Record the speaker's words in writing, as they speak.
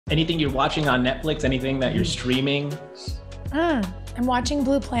Anything you're watching on Netflix? Anything that you're streaming? I'm watching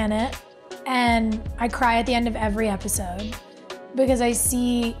Blue Planet, and I cry at the end of every episode because I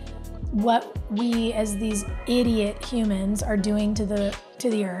see what we as these idiot humans are doing to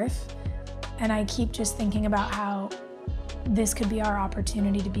the earth. And I keep just thinking about how this could be our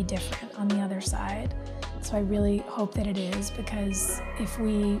opportunity to be different on the other side. So I really hope that it is, because if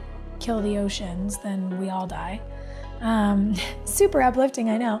we kill the oceans, then we all die. Super uplifting,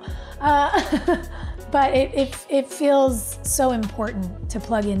 I know. But it feels so important to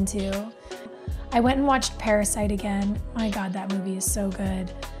plug into. I went and watched Parasite again. My God, that movie is so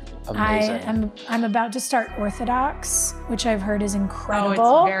good. Amazing. I'm about to start Orthodox, which I've heard is incredible.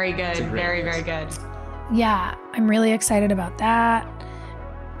 Oh, it's very good. Very, very good. Yeah, I'm really excited about that.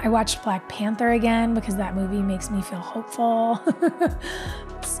 I watched Black Panther again because that movie makes me feel hopeful.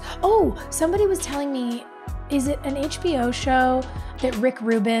 Oh, somebody was telling me, is it an HBO show that Rick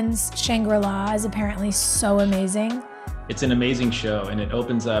Rubin's Shangri-La is apparently so amazing? It's an amazing show, and it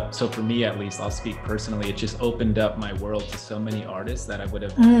opens up, so for me at least, I'll speak personally, it just opened up my world to so many artists that I would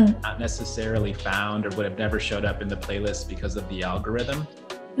have not necessarily found or would have never showed up in the playlist because of the algorithm.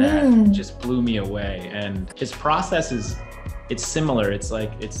 That just blew me away. And his process it's similar. It's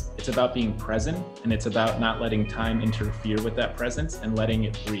like, it's about being present, and it's about not letting time interfere with that presence and letting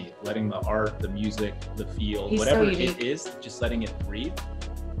it breathe, letting the art, the music, the feel, whatever it is, just letting it breathe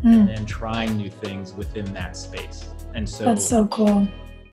and then trying new things within that space. And so that's so cool.